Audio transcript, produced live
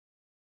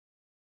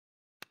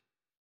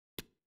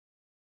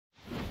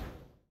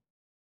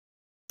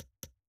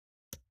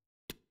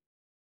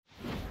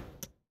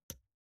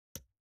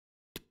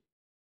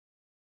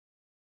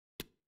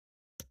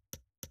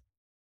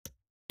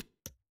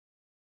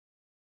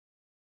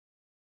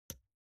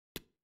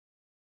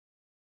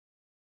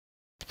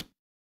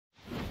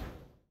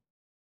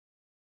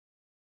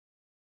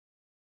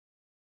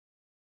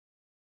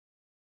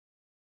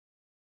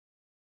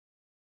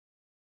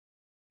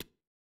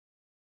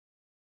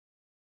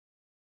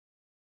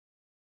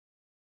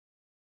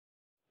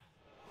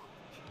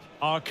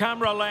Our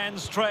camera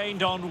lens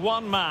trained on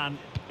one man.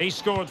 He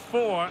scored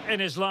 4 in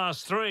his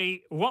last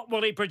 3. What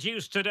will he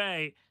produce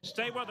today?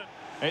 Stay with it.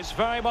 It's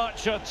very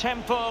much a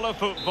temple of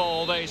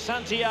football, the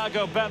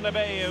Santiago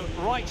Bernabeu,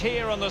 right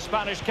here in the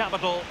Spanish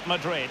capital,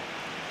 Madrid.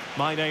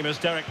 My name is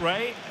Derek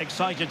Ray,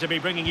 excited to be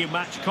bringing you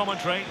match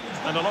commentary.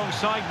 And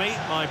alongside me,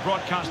 my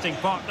broadcasting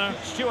partner,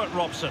 Stuart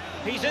Robson.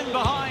 He's in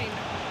behind.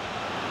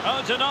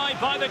 Oh, denied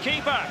by the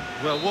keeper.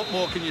 Well, what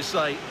more can you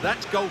say?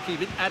 That's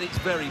goalkeeping at its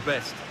very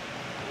best.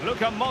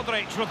 Luka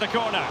Modric with the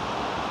corner.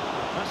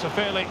 That's a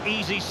fairly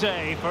easy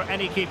save for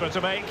any keeper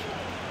to make.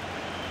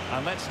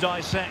 And let's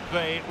dissect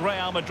the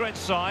Real Madrid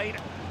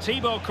side.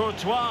 Thibaut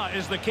Courtois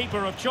is the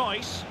keeper of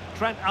choice.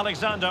 Trent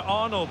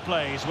Alexander-Arnold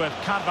plays with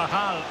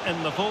Carvajal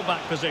in the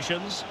fullback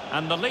positions.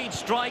 And the lead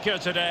striker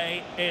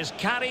today is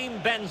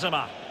Karim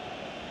Benzema.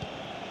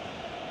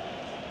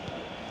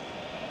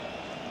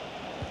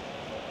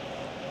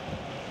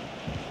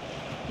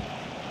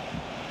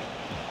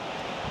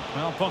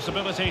 Well,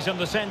 possibilities in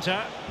the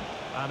centre.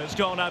 And it's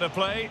gone out of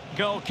play.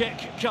 Goal kick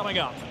coming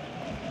up.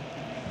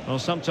 Well,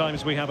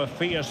 sometimes we have a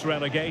fierce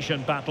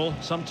relegation battle,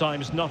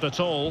 sometimes not at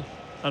all.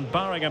 And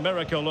barring a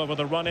miracle over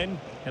the run-in,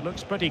 it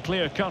looks pretty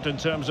clear-cut in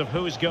terms of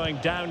who's going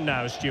down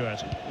now,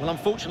 Stuart. Well,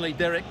 unfortunately,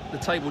 Derek, the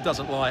table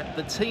doesn't lie.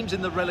 The teams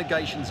in the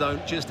relegation zone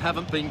just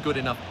haven't been good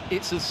enough.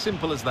 It's as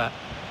simple as that.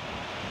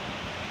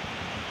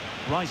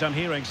 Right, I'm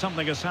hearing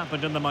something has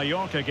happened in the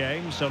Mallorca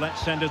game, so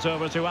let's send it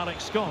over to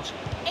Alex Scott.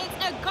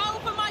 It's a goal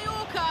for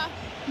Mallorca.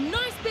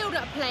 Nice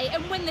build-up play,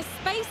 and when the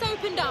space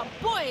opened up,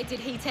 boy, did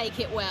he take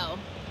it well.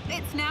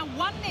 It's now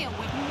 1-0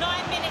 with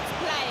 9 minutes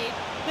played.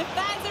 The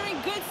fans are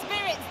in good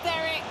spirits,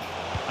 Derek.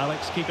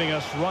 Alex keeping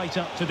us right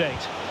up to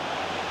date.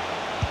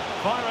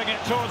 Firing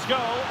it towards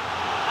goal.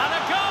 And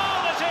a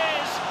goal it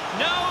is!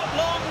 No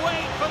long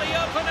wait for the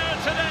opener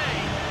today.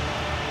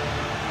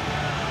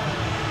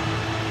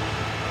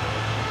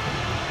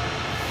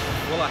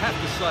 Well, I have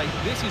to say,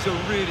 this is a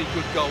really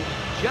good goal.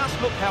 Just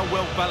look how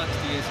well balanced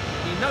he is.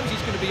 He knows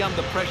he's going to be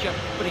under pressure,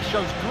 but he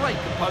shows great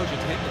composure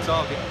to hit the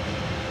target.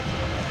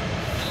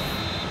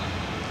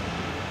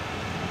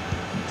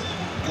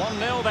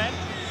 1-0 then.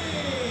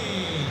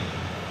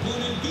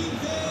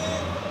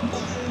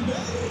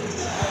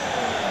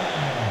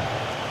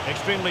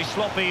 Extremely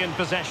sloppy in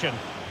possession.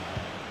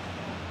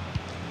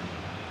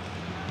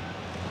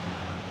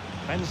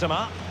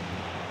 Benzema.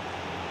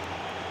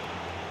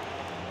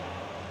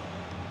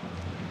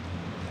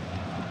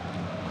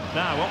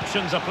 Now,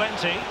 options are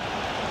plenty.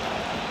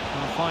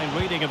 A fine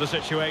reading of the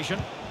situation.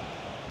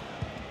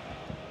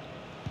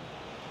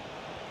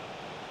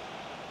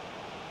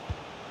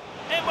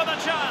 In with a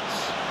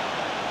chance.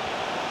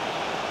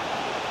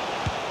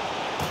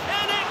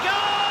 In it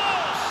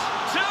goes!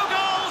 2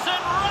 goals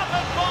in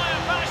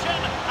rapid-fire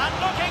fashion and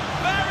looking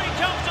very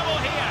comfortable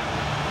here.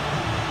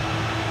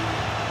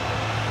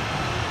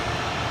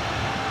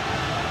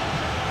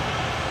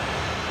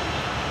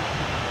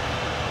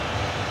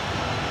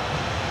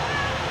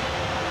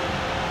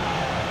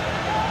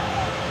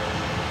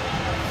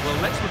 Well,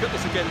 let's look at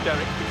this again,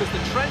 Derek, because the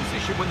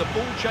transition when the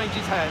ball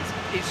changes hands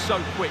is so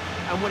quick.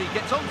 And when he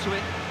gets onto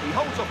it, he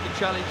holds off the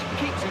challenge,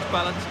 keeps his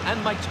balance,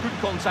 and makes good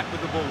contact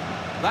with the ball.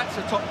 That's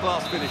a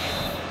top-class finish.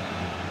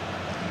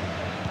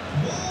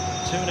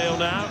 2-0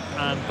 now,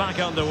 and back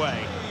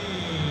underway.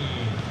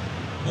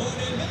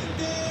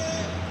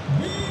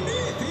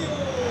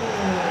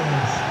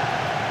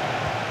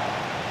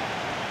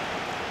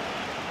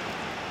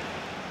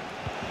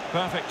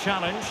 Perfect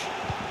challenge.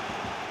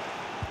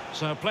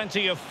 So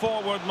plenty of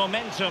forward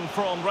momentum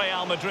from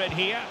Real Madrid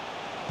here.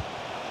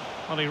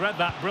 Well, he read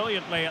that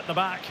brilliantly at the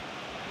back.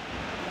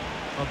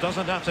 Well,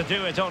 doesn't have to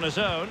do it on his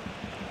own.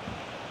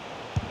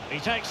 He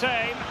takes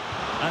aim,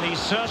 and he's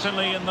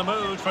certainly in the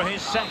mood for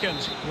his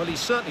second. Well, he's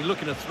certainly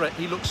looking a threat.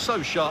 He looks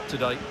so sharp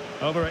today.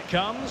 Over it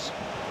comes.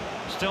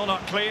 Still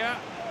not clear.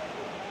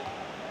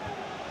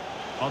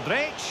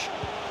 Modric.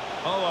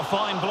 Oh, a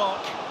fine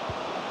block.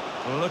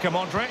 Luka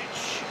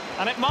Modric.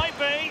 And it might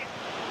be.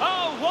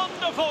 Oh,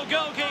 wonderful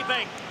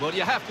goalkeeping. Well,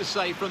 you have to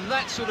say, from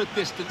that sort of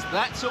distance,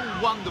 that's a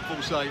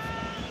wonderful save.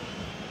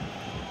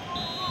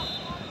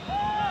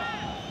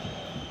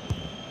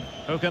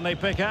 Who can they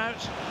pick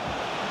out?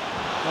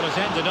 Well, it's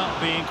ended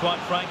up being, quite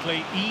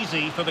frankly,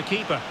 easy for the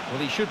keeper. Well,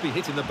 he should be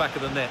hitting the back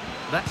of the net.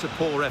 That's a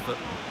poor effort.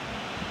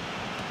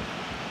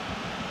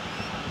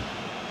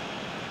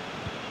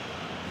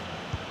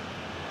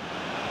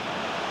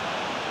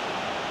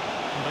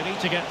 Well, they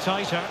need to get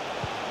tighter.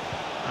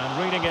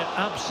 And reading it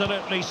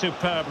absolutely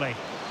superbly.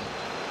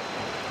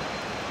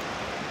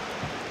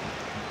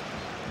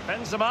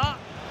 Benzema.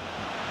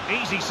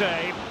 Easy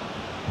save.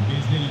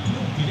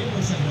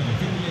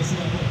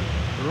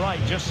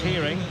 Right, just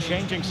hearing,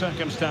 changing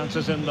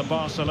circumstances in the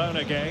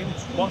Barcelona game.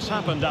 What's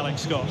happened,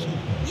 Alex Scott?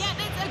 Yeah,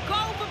 it's a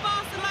goal for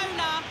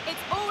Barcelona.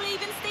 It's all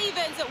even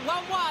Stevens at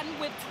 1-1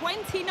 with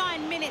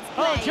 29 minutes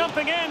played. Oh,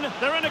 jumping in.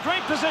 They're in a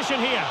great position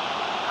here.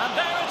 And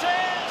there it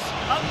is.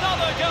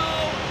 Another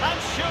goal. And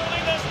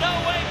surely there's no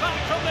way back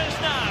from this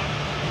now.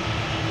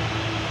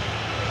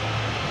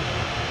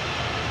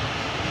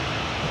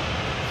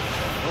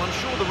 Well, I'm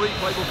the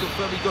replay will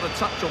confirm he got a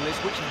touch on this,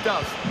 which he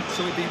does.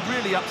 So he'd be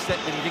really upset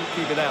that he didn't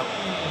keep it out.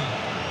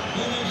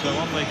 So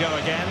on they go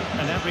again,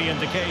 and every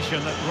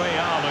indication that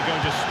Real are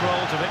going to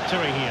stroll to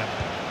victory here.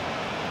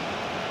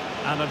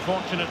 And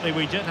unfortunately,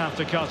 we did have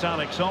to cut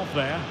Alex off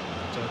there.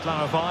 To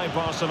clarify,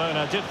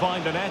 Barcelona did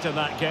find the net in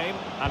that game,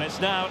 and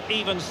it's now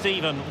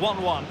even-Steven,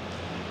 1-1.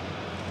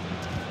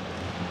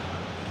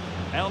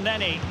 El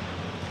Neni.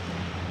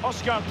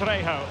 Oscar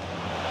Trejo.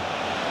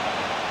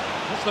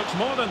 This looks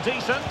more than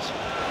decent.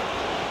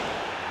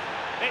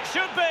 It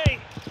should be.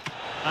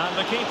 And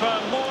the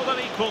keeper more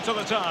than equal to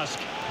the task.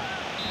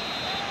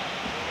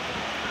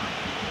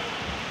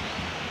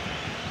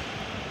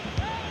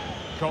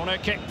 Corner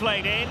kick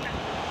played in.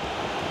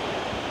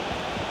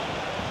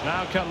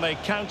 Now can they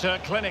counter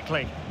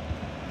clinically?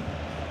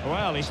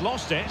 Well, he's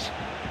lost it.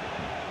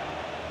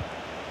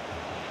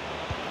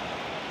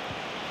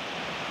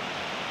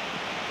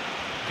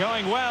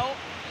 Going well,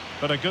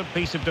 but a good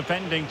piece of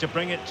defending to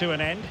bring it to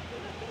an end.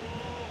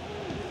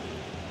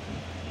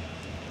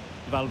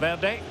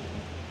 Valverde.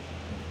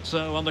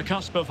 So on the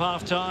cusp of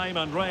half-time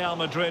and Real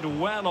Madrid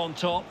well on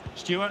top.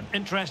 Stuart,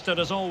 interested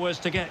as always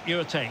to get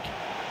your take.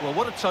 Well,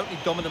 what a totally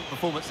dominant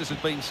performance this has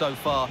been so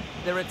far.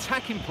 Their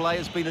attacking play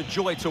has been a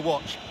joy to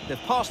watch. They've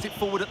passed it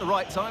forward at the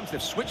right times,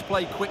 they've switched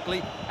play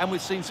quickly, and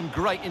we've seen some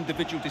great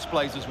individual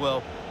displays as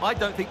well. I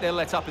don't think they'll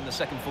let up in the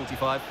second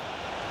 45.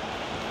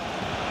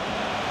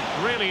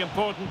 Really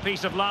important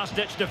piece of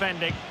last-ditch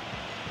defending.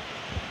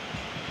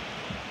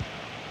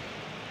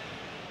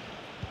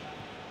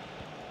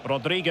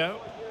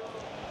 Rodrigo.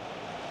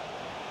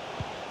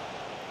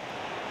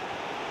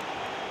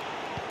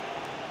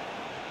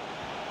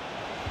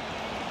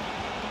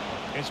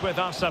 It's with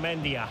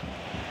Amendia.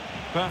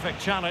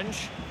 Perfect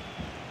challenge.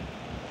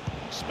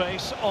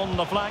 Space on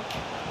the flank.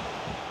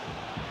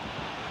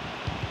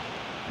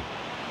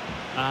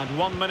 And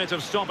 1 minute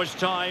of stoppage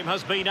time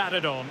has been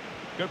added on.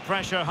 Good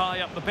pressure high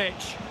up the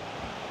pitch.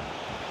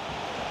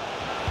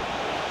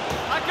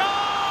 A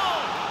goal!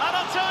 And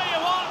I'll tell you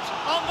what,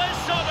 on this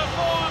sort of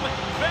form,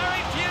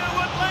 very few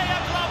would lay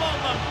a glove on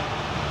them.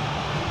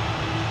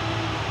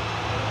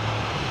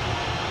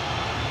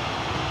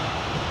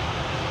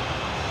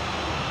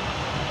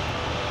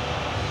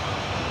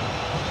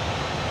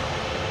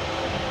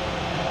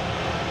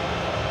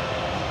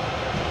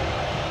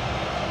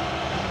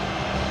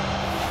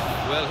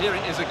 Well, here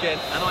it is again,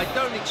 and I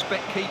don't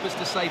expect keepers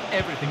to save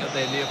everything at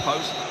their near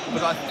post,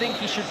 but I think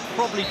he should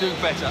probably do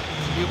better.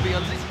 He'll be a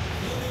little...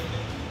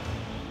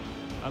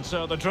 And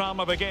so the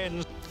drama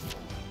begins.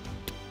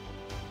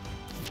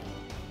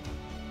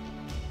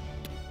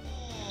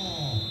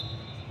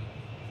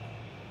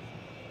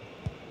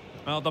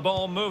 Well, the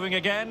ball moving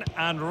again,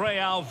 and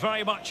Real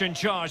very much in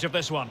charge of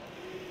this one.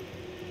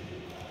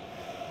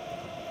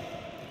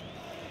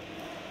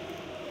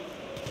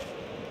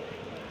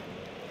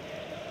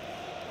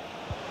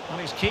 And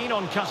he's keen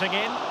on cutting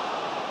in.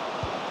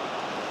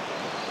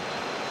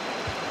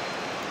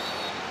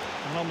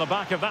 And on the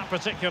back of that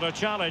particular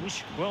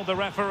challenge, will the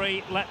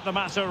referee let the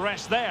matter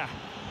rest there?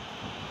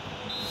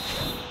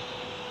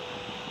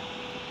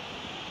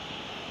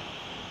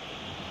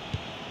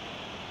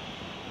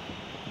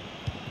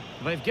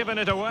 They've given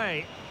it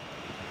away.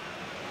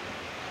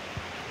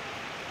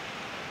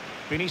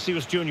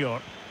 Vinicius Junior.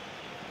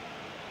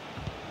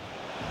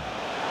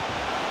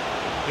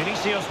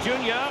 Vinicius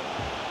Junior.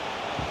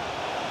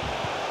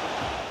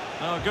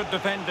 Oh, good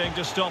defending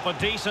to stop a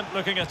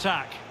decent-looking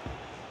attack.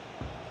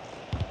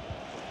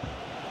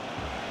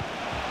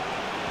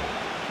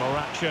 More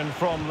action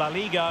from La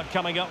Liga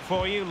coming up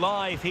for you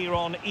live here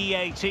on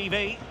EA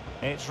TV.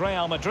 It's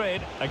Real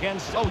Madrid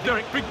against... Oh,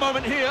 Derek, big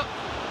moment here.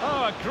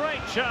 Oh, a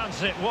great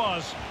chance it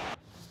was.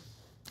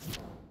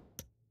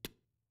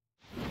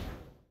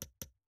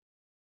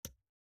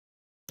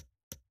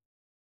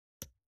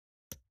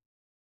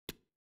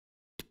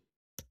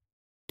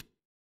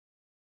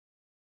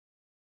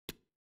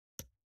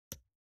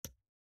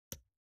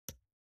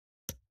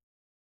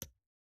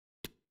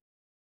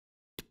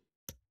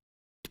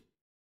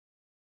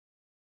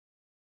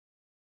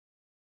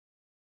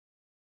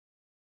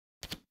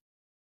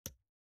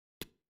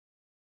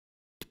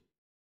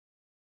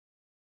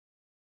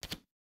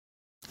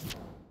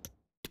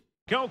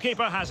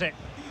 Goalkeeper has it.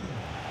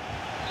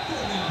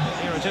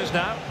 Here it is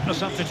now, a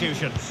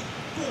substitution.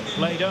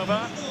 Played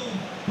over.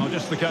 Oh,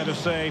 just the kind of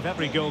save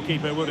every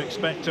goalkeeper would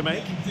expect to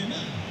make.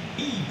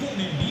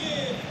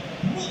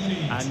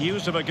 And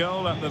news of a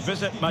goal at the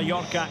Visit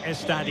Mallorca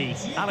Estadi.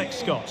 Alex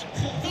Scott.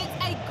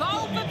 It's a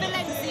goal for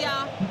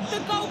Valencia. The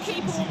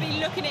goalkeeper will be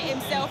looking at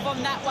himself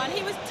on that one.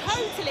 He was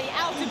totally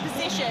out of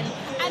position,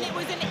 and it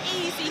was an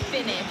easy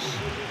finish.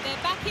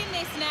 They're back in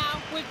this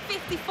now with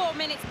 54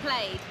 minutes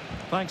played.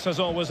 Thanks as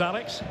always,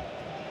 Alex.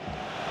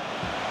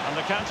 And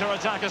the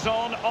counter-attack is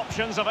on.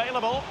 Options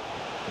available.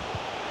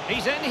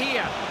 He's in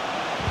here.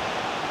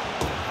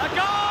 A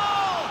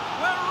goal!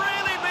 We're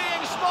really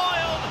being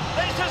spoiled.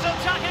 This is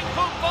attacking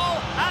football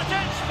at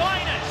its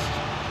finest.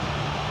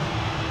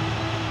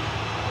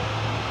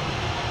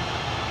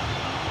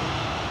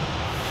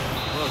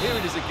 Well, here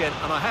it is again,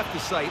 and I have to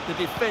say, the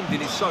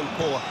defending is so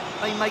poor.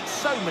 They make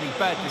so many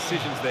bad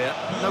decisions there.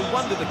 No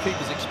wonder the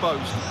keeper's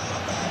exposed.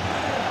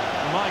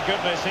 My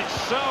goodness,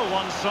 it's so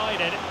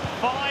one-sided.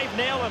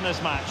 5-0 in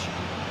this match.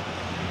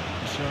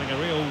 Showing a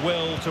real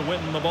will to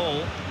win the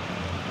ball.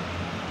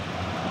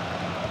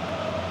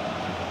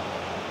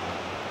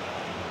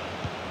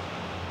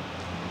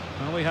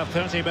 Well, we have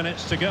 30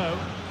 minutes to go.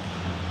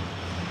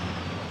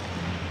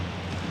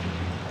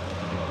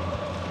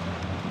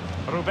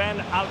 Ruben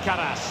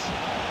Alcaraz.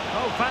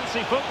 Oh,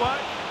 fancy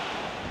footwork.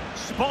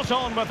 Spot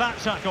on with that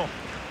tackle.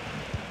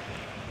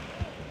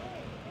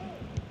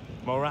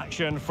 More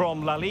action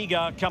from La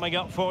Liga coming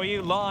up for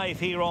you live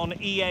here on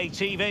EA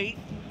TV.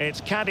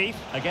 It's Cádiz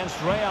against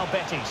Real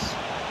Betis.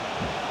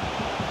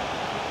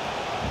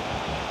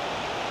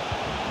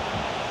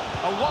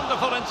 A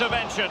wonderful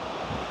intervention.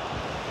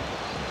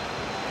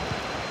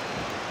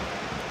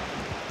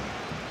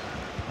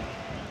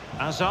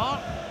 Hazard.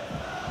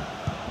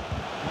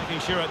 Making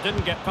sure it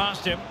didn't get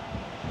past him.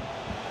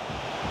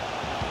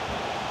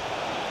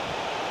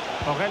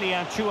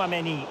 Aurélien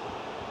Tchouaméni.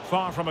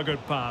 Far from a good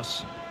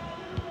pass.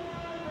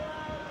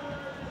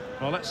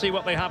 Well, let's see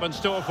what they have in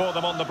store for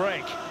them on the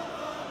break.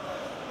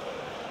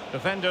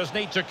 Defenders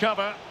need to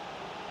cover.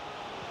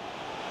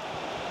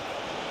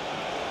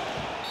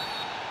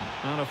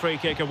 And a free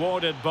kick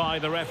awarded by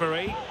the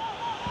referee.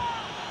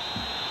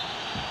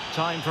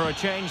 Time for a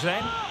change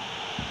then.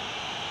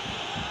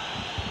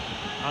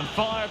 And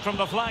fired from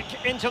the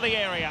flank into the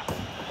area.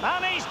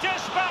 And he's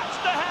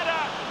dispatched the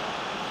header!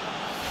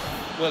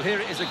 Well, here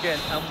it is again,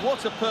 and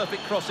what a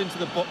perfect cross into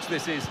the box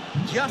this is.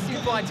 Just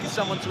inviting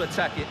someone to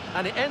attack it,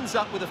 and it ends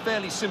up with a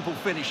fairly simple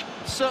finish.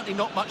 Certainly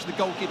not much the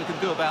goalkeeper can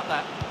do about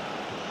that.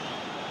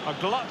 A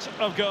glut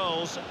of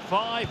goals.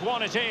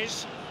 5-1 it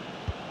is.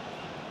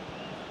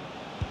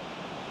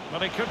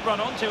 But he could run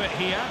onto it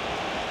here.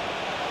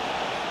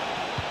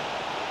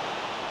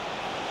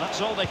 That's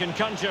all they can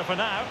conjure for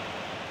now.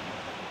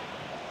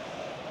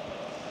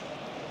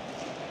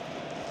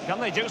 Can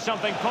they do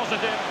something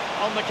positive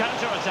on the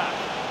counter-attack?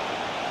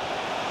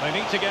 They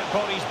need to get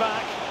bodies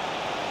back.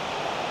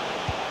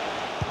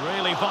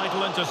 Really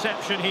vital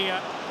interception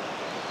here.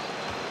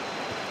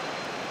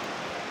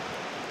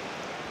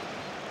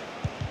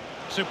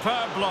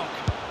 Superb block.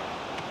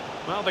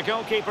 Well, the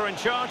goalkeeper in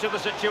charge of the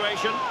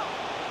situation.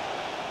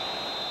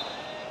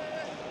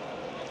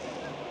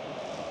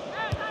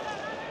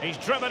 He's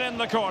driven in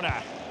the corner.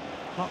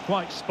 Not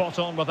quite spot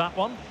on with that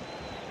one.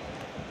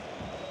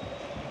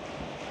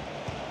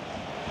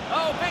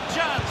 Oh, big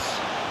chance.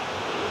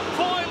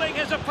 Foiling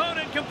his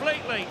opponent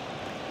completely.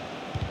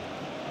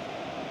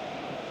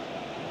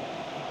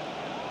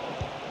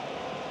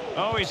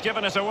 Oh, he's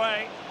given us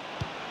away.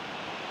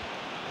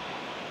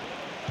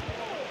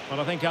 Well,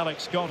 I think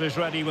Alex Scott is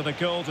ready with a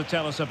goal to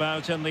tell us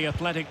about in the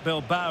Athletic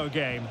Bilbao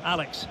game.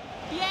 Alex.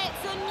 Yeah,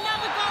 it's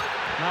another goal.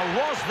 Now,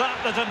 was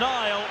that the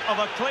denial of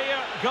a clear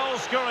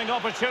goal-scoring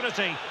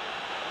opportunity?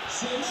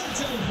 Se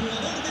marcha el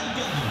jugador del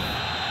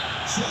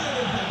Cádiz. Sale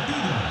del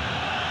partido.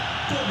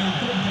 Con el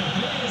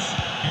 33,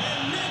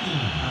 el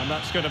Nagui. And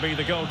that's going to be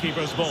the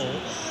goalkeeper's ball.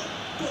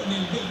 Con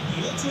el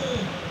 28,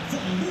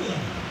 Zamora.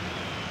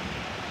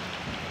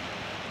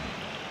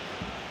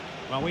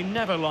 Well, we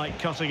never like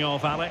cutting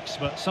off Alex,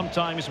 but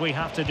sometimes we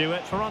have to do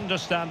it for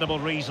understandable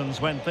reasons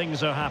when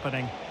things are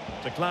happening.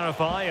 To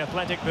clarify,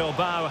 Athletic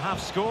Bilbao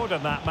have scored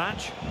in that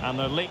match, and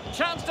the league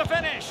chance to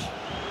finish.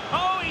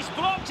 Oh, he's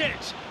blocked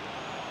it.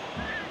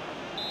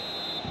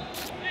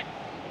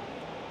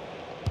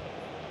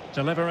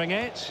 Delivering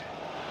it,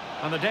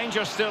 and the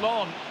danger's still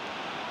on.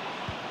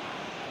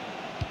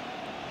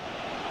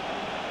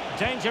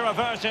 Danger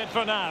averted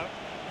for now.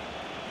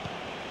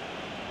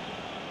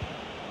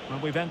 Well,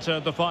 we've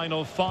entered the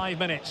final 5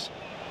 minutes.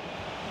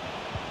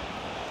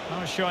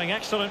 Oh, showing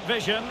excellent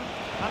vision,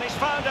 and he's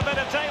found a bit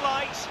of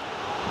daylight.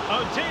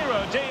 Oh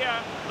dear,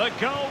 the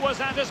goal was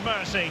at his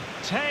mercy.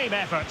 Tame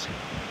effort.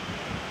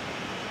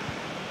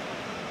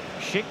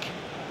 Schick.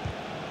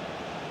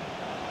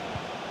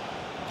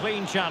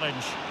 Clean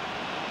challenge.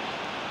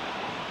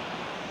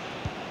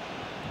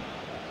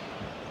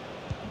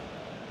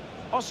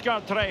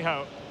 Oscar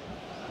Trejo.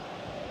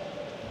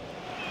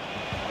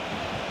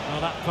 Oh,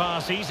 that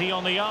pass easy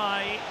on the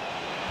eye.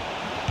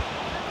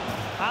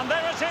 And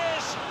there it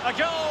is, a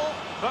goal.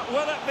 But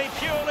will it be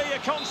purely a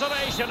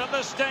consolation at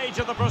this stage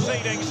of the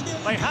proceedings?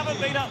 They haven't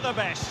been at their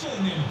best.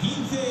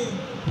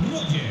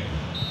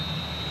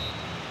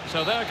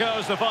 So there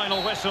goes the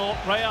final whistle.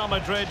 Real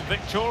Madrid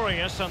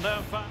victorious, and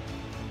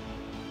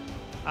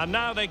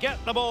now they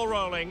get the ball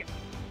rolling.